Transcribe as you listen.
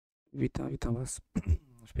Witam Was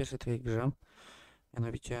w pierwszej tej grze,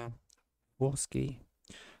 mianowicie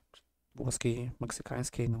włoskiej,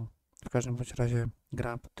 meksykańskiej, no w każdym bądź razie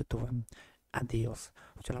gra pod tytułem ADIOS.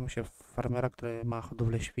 Wcielamy się w farmera, który ma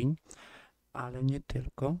hodowlę świń, ale nie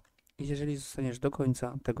tylko. I jeżeli zostaniesz do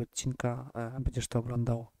końca tego odcinka, będziesz to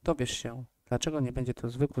oglądał, dowiesz się, dlaczego nie będzie to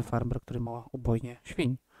zwykły farmer, który ma ubojnie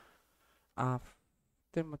świń. A w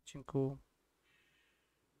tym odcinku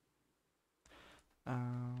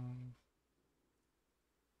em,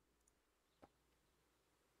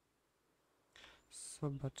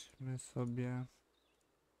 zobaczmy sobie,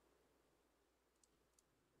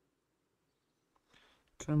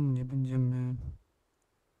 czemu nie będziemy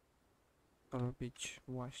robić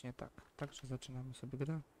właśnie tak. Także zaczynamy sobie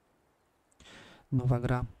grę. Nowa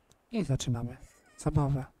gra i zaczynamy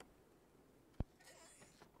zabawę.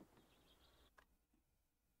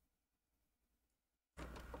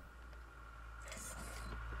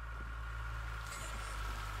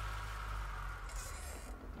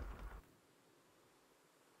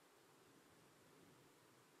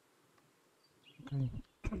 Okay.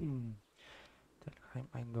 Tell him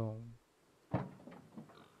I go.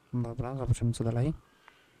 Dobra, zobaczymy co dalej.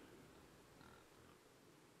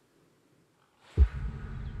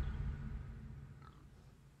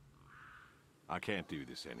 I can't do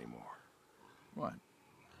this anymore. What?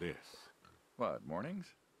 This. What,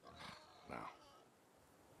 mornings? No.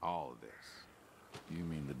 All of this. You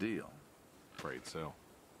mean the deal? Afraid so.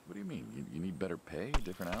 What do you mean? You need better pay,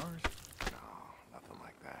 different hours? No, nothing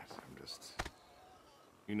like that. I'm just,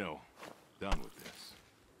 done with this.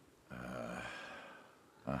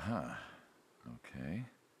 Uh-huh. Okay.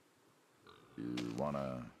 You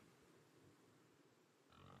wanna...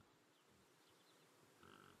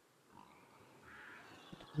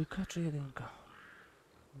 Dwójka czy jedynka?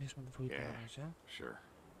 Bierzmy dwójkę na Yeah, razie. sure.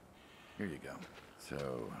 Here you go.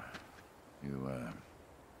 So,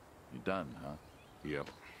 you done, huh? Yep.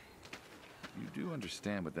 You do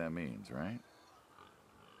understand what that means, right?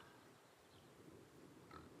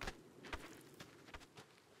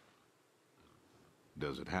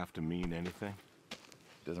 Does it have to mean anything?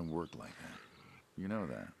 Doesn't work like that. You know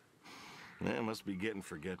that. I must be getting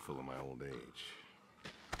forgetful in my old age.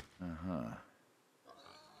 Uh-huh.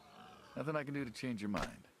 Nothing I can do to change your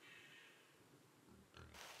mind.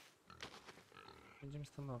 Będziemy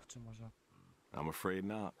stanowczy może. I'm afraid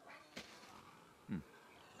not.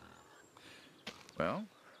 Well,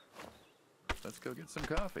 let's go get some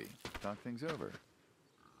coffee. Talk things over.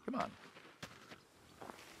 Come on.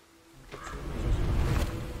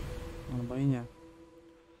 Albo i nie.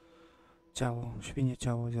 Świnie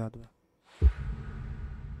ciało zjadły.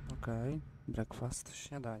 Okej, breakfast,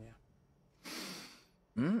 śniadanie.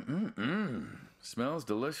 Smells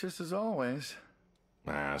delicious as always.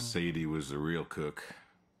 Sadie was the real cook.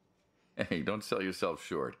 Hey, don't sell yourself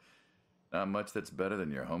short. Not much that's better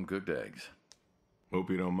than your home-cooked eggs.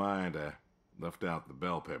 Hope you don't mind, I left out the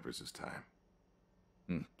bell peppers this time.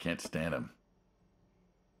 Can't stand them.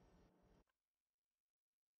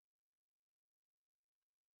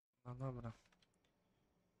 No dobra.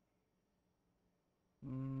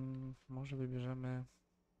 Może wybierzemy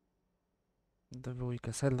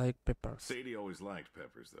dwójkę. Said like peppers. Sadie always liked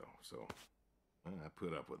peppers, though, so I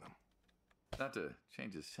put up with them. Not to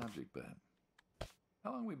change the subject, but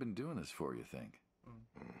how long we been doing this for, you think?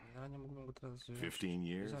 Ja nie mógłbym go teraz wziąć 15 i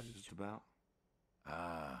years, zabić. just about.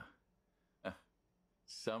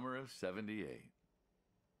 Summer of '78.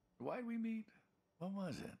 Why'd we meet? What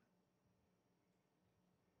was it?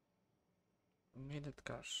 Needed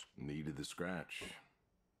cash. Needed the scratch.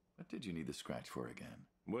 What did you need the scratch for again?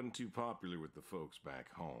 Wasn't too popular with the folks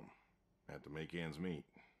back home. Had to make ends meet.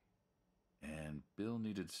 And Bill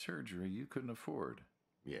needed surgery you couldn't afford.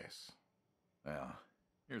 Yes. Well,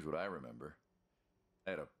 here's what I remember.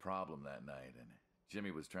 I had a problem that night, and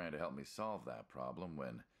Jimmy was trying to help me solve that problem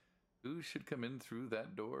when who should come in through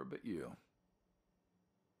that door but you?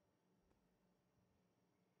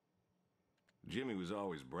 Jimmy was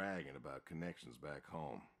always bragging about connections back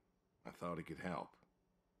home. I thought he could help.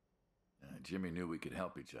 Jimmy knew we could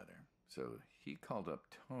help each other, so he called up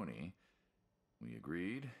Tony. We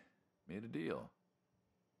agreed, made a deal.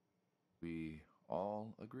 We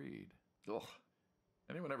all agreed. Ugh.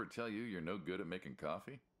 Anyone ever tell you you're no good at making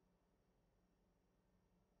coffee?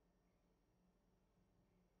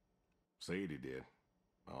 Sadie did.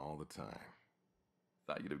 All the time.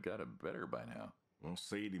 Thought you'd have got it better by now. Well,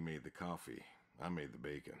 Sadie made the coffee. I made the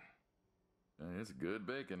bacon. It's good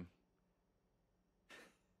bacon.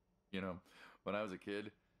 You know, when I was a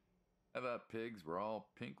kid, I thought pigs were all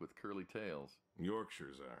pink with curly tails.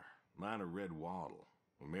 Yorkshires are. Mine are red wattle.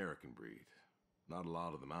 American breed. Not a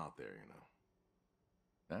lot of them out there, you know.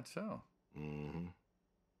 That's so. Mm-hmm.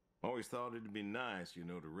 Always thought it'd be nice, you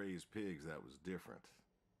know, to raise pigs that was different.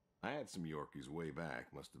 I had some Yorkies way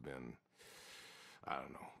back. Must have been, I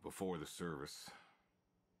don't know, before the service.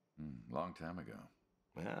 Long time ago.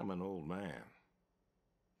 I'm an old man.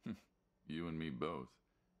 You and me both.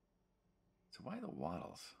 So why the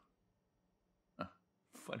Waddles?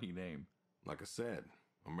 Funny name. Like I said,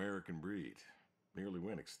 American breed. Nearly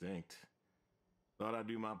went extinct. Thought I'd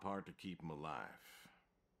do my part to keep them alive.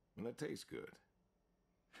 And that tastes good.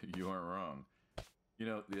 You aren't wrong. You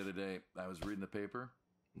know, the other day, I was reading the paper.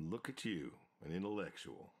 Look at you, an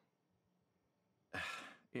intellectual.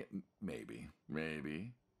 Maybe.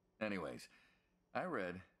 Anyways, I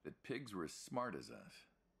read that pigs were as smart as us.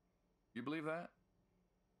 You believe that?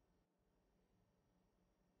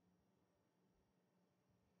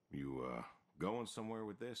 You, going somewhere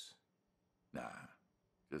with this? Nah,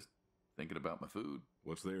 just thinking about my food.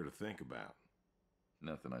 What's there to think about?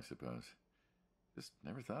 Nothing, I suppose. Just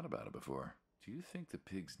never thought about it before. Do you think the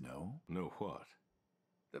pigs know? Know what?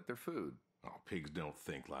 That they're food. Oh, pigs don't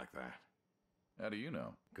think like that. How do you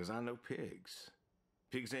know? 'Cause I know pigs.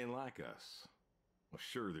 Pigs ain't like us. Well,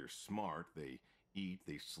 sure, they're smart. They eat,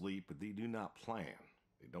 they sleep, but they do not plan.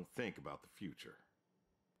 They don't think about the future.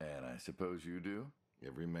 And I suppose you do?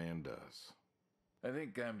 Every man does. I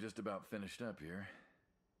think I'm just about finished up here.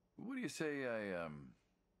 What do you say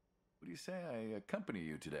I accompany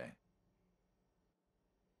you today?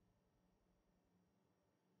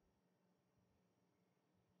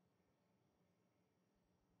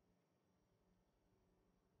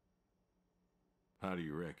 How do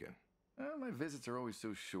you reckon? Well, my visits are always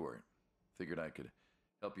so short. Figured I could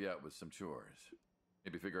help you out with some chores.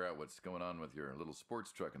 Maybe figure out what's going on with your little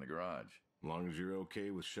sports truck in the garage. As long as you're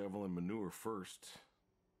okay with shoveling manure first.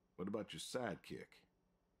 What about your sidekick?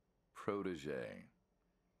 Protege.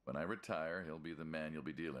 When I retire, he'll be the man you'll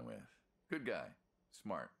be dealing with. Good guy.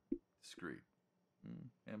 Smart. Discreet.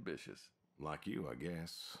 Ambitious. Like you, I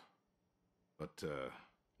guess. But,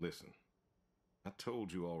 listen. I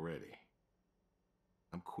told you already.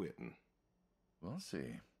 I'm quitting. We'll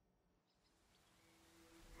see.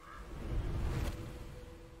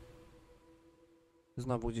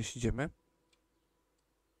 Znowu gdzieś idziemy.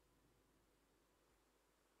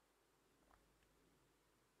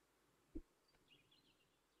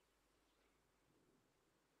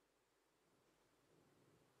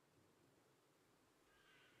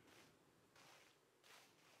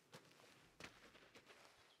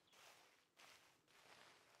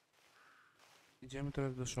 Idziemy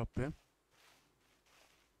teraz do szopy.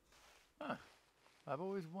 Huh. I've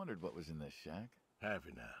always wondered what was in this shack. Have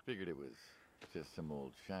you now? Figured it was just some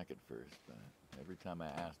old shack at first, but every time I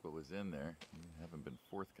asked what was in there, you haven't been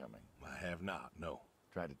forthcoming. I have not, no.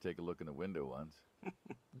 Tried to take a look in the window once.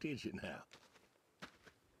 Did you now?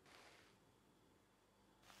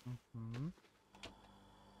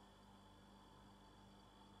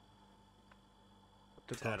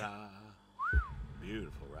 Ta-da!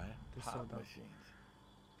 Beautiful, right? Pop machines.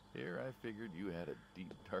 Here I figured you had a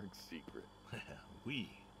deep, dark secret.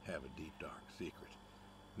 We have a deep, dark secret.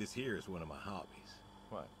 This here is one of my hobbies.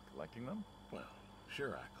 What, collecting them? Well,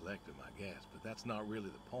 sure, I collect them, I guess, but that's not really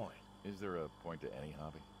the point. Is there a point to any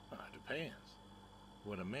hobby? It depends.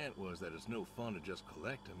 What I meant was that it's no fun to just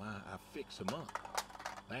collect them. I fix them up.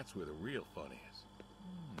 That's where the real fun is.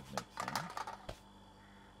 Makes sense.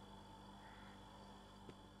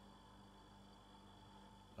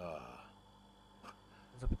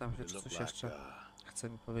 Zapytam się, It czy looked coś like, jeszcze chce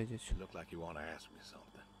mi powiedzieć. it looked like you want to ask me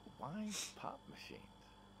something. Why pop machines?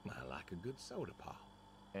 I like a good soda pop.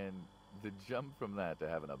 And the jump from that to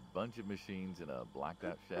having a bunch of machines in a blacked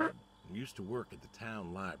out shed? I used to work at the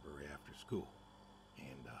town library after school.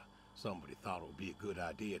 And somebody thought it would be a good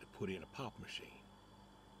idea to put in a pop machine.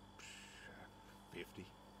 50,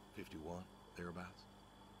 51, thereabouts.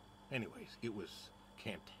 Anyways, it was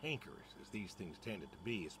cantankerous, as these things tended to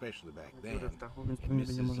be, especially back then. Dziury w dachu, więc pewnie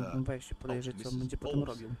będzie można tam wejść i podejrzeć, co on będzie potem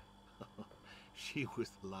robił. She was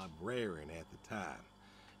the librarian at the time.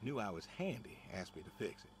 Knew I was handy, asked me to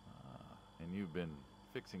fix it. And you've been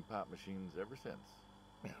fixing pop machines ever since?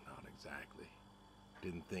 Well, not exactly.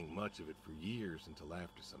 Didn't think much of it for years until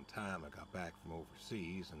after some time I got back from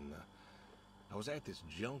overseas, and I was at this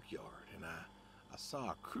junkyard, and I saw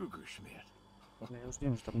a Krugerschmidt. Ja już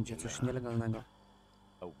wiem, że to będzie coś nielegalnego.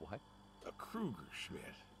 A what? A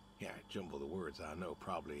Krugerschmidt. Yeah, I jumble the words, I know,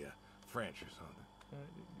 probably French or something.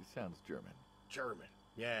 It sounds German. German.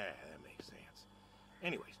 Yeah, that makes sense.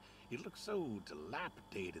 Anyways, it looked so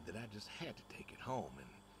dilapidated that I just had to take it home and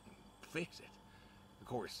fix it. Of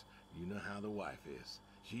course, you know how the wife is.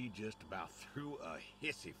 She just about threw a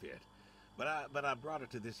hissy fit. But I brought her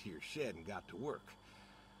to this here shed and got to work.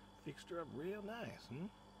 Fixed her up real nice,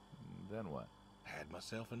 Then what? Had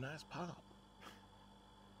myself a nice pop.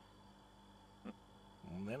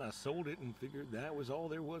 And then I sold it and figured that was all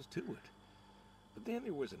there was to it. But then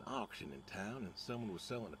there was an auction in town and someone was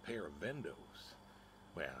selling a pair of Vendos.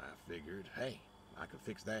 Well, I figured, hey, I could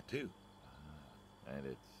fix that too. And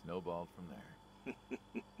it snowballed from there.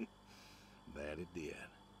 That it did.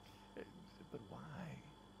 But why?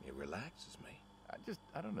 It relaxes me.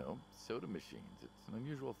 I don't know, soda machines. It's an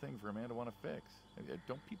unusual thing for a man to want to fix.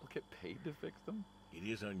 Don't people get paid to fix them? It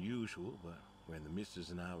is unusual, but when the missus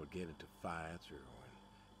and I would get into fights or when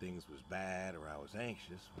things was bad or I was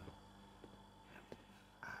anxious, well,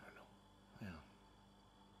 I don't know. Well,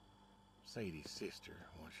 Sadie's sister,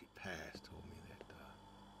 once she passed, told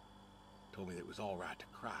me that it was all right to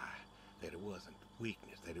cry, that it wasn't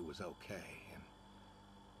weakness, that it was okay. And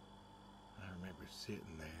I remember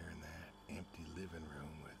sitting there in that empty living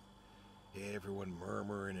room with everyone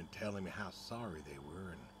murmuring and telling me how sorry they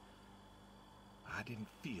were, and I didn't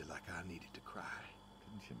feel like I needed to cry.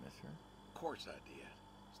 Didn't you miss her? Of course I did.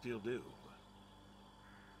 Still do,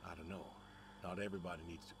 but I don't know. Not everybody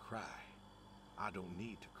needs to cry. I don't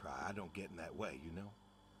need to cry. I don't get in that way, you know?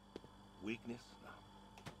 Weakness? No.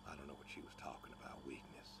 I don't know what she was talking about,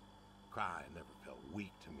 weakness. Crying never felt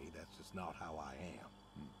weak to me. That's just not how I am.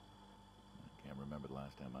 I can't remember the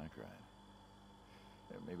last time I cried.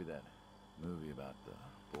 Maybe that movie about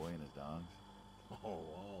the boy and his dogs. Oh,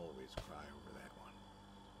 always cry over that one.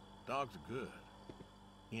 Dogs are good.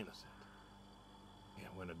 Innocent.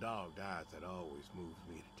 And when a dog dies, that always moves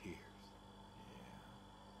me to tears. Yeah.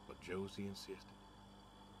 But Josie insisted.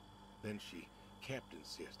 Then she kept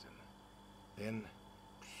insisting. Then,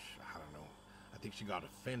 I don't know, I think she got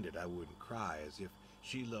offended I wouldn't cry, as if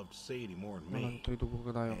she loved Sadie more than me. To długo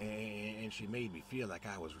gadają. And she made me feel like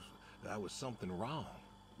I was something wrong.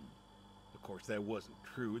 Of course, that wasn't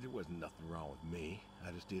true. There wasn't nothing wrong with me.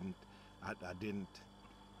 I just didn't,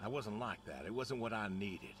 I wasn't like that. It wasn't what I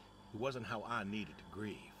needed. It wasn't how I needed to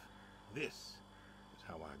grieve. This is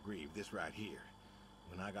how I grieve, this right here.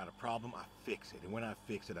 When I got a problem, I fix it. And when I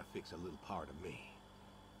fix it, I fix a little part of me.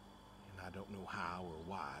 And I don't know how or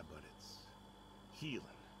why, but it's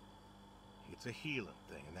healing. It's a healing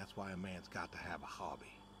thing, and that's why a man's got to have a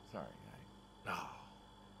hobby. Sorry, No,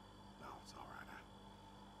 it's all right.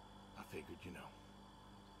 I figured, you know.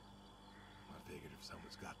 I figured if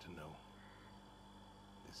someone's got to know,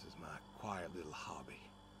 this is my quiet little hobby.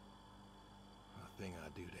 A thing I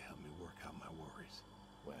do to help me work out my worries.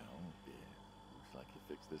 well, yeah. Looks like you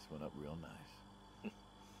fixed this one up real nice.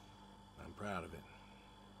 I'm proud of it.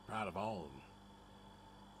 Proud of all of them.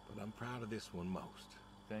 But I'm proud of this one most.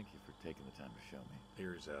 Thank you for taking the time to show me.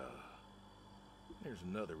 There's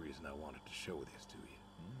another reason I wanted to show this to you.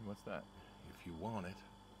 What's that? If you want it,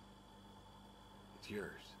 it's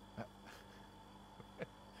yours.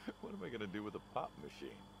 What am I gonna do with a pop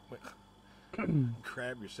machine? Well,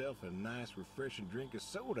 grab yourself a nice, refreshing drink of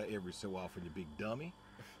soda every so often, you big dummy.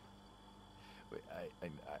 Wait,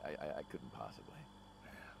 I couldn't possibly.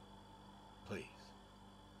 Please.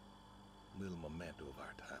 A little memento of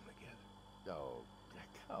our time together. Oh,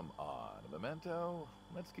 come on, a memento.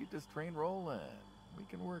 Let's keep this train rolling. We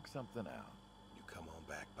can work something out. You come on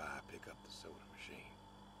back by, pick up the soda machine.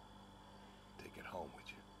 Take it home with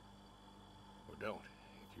you. Or don't.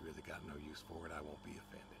 If you really got no use for it, I won't be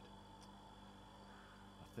offended.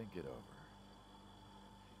 I'll think it over.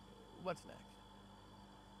 What's next?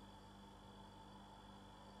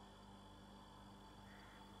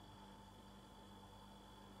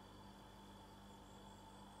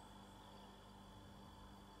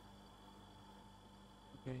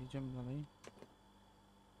 Okej, idziemy dalej.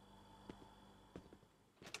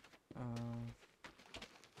 Aha.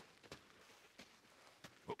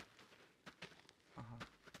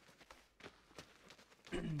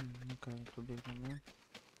 Okej, tu biegniemy.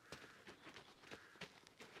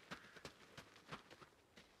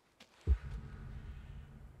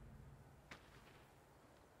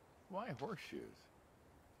 Why horseshoes?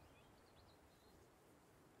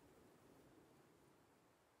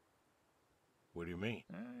 What do you mean?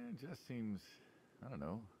 It just seems, I don't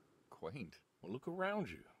know, quaint. Well, look around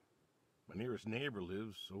you. My nearest neighbor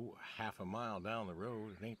lives, half a mile down the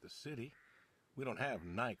road. It ain't the city. We don't have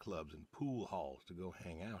nightclubs and pool halls to go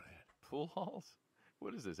hang out at. Pool halls?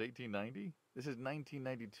 What is this, 1890? This is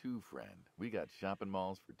 1992, friend. We got shopping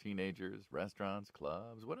malls for teenagers, restaurants,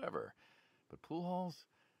 clubs, whatever. But pool halls?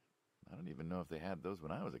 I don't even know if they had those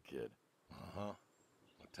when I was a kid. Uh-huh.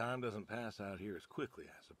 Well, time doesn't pass out here as quickly,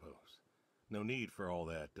 I suppose. No need for all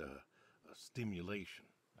that, stimulation.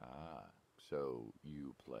 Ah, so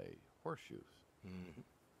you play horseshoes. Mm-hmm.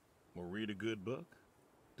 Or read a good book?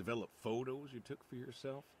 Develop photos you took for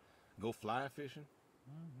yourself? Go fly fishing?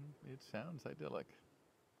 It sounds idyllic.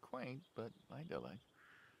 Quaint, but idyllic.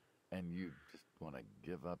 And you just want to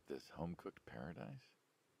give up this home-cooked paradise?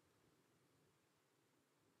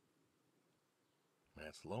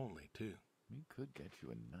 That's lonely, too. We could get you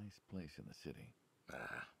a nice place in the city. Nah,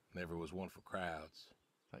 never was one for crowds.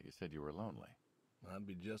 Thought you said you were lonely. I'd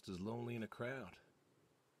be just as lonely in a crowd.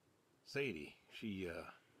 Sadie,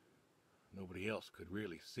 nobody else could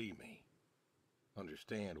really see me.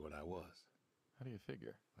 Understand what I was. How do you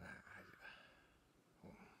figure?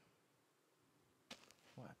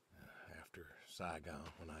 What? After Saigon,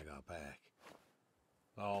 when I got back,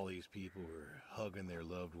 all these people were hugging their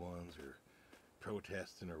loved ones or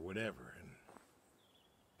protesting or whatever, and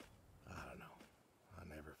I don't know. I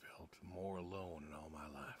never felt more alone in all my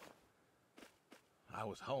life. I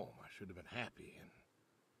was home. I should have been happy, and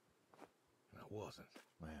I wasn't.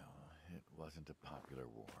 Well, it wasn't a popular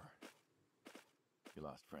war. You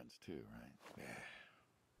lost friends too, right? Yeah,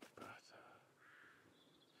 but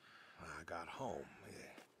I got home.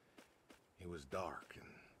 It was dark, and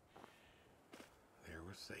there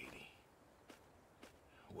was Sadie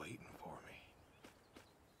waiting for me.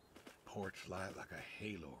 Porch light like a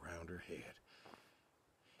halo around her head,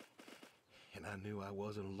 and I knew I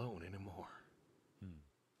wasn't alone anymore.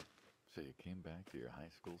 So you came back to your high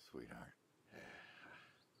school sweetheart.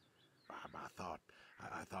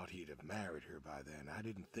 I thought he'd have married her by then. I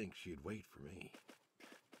didn't think she'd wait for me.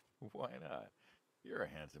 Why not? You're a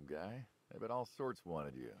handsome guy. I bet all sorts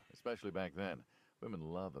wanted you, especially back then. Women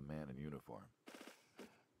love a man in uniform.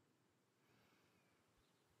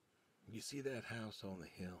 You see that house on the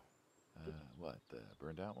hill? What, the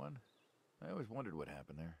burned out one? I always wondered what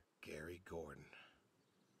happened there. Gary Gordon,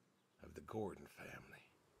 of the Gordon family.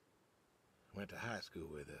 Went to high school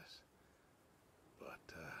with us.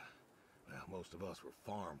 But, well, most of us were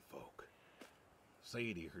farm folk.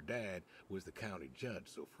 Sadie, her dad, was the county judge,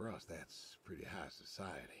 so for us that's pretty high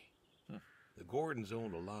society. The Gordons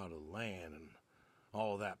owned a lot of land, and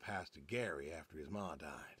all that passed to Gary after his ma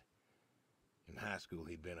died. In high school,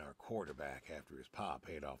 he'd been our quarterback after his pa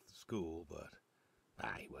paid off the school, but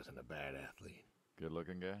he wasn't a bad athlete.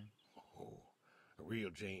 Good-looking guy? Oh, a real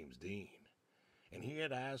James Dean. And he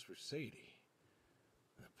had eyes for Sadie.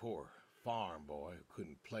 The poor farm boy who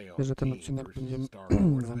couldn't play on Że the ten team odcinek versus będzie, a star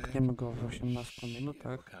quarterback. zamkniemy go w 18 Shit,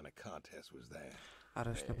 minutach, what kind of contest was that? a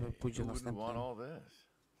resztę Hey, pójdzie who wouldn't want następnie. all this?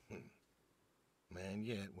 Man,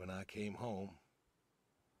 yet when I came home,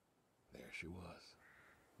 there she was.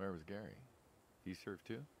 Where was Gary? He served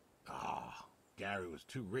too? Gary was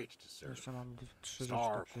too rich to serve. Jeszcze mam 3 rzeczy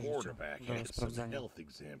Star do przeżycia, quarterback do had some sprawdzenia. health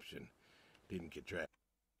exemption. Didn't get drafted.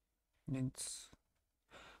 Więc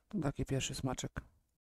to taki pierwszy smaczek.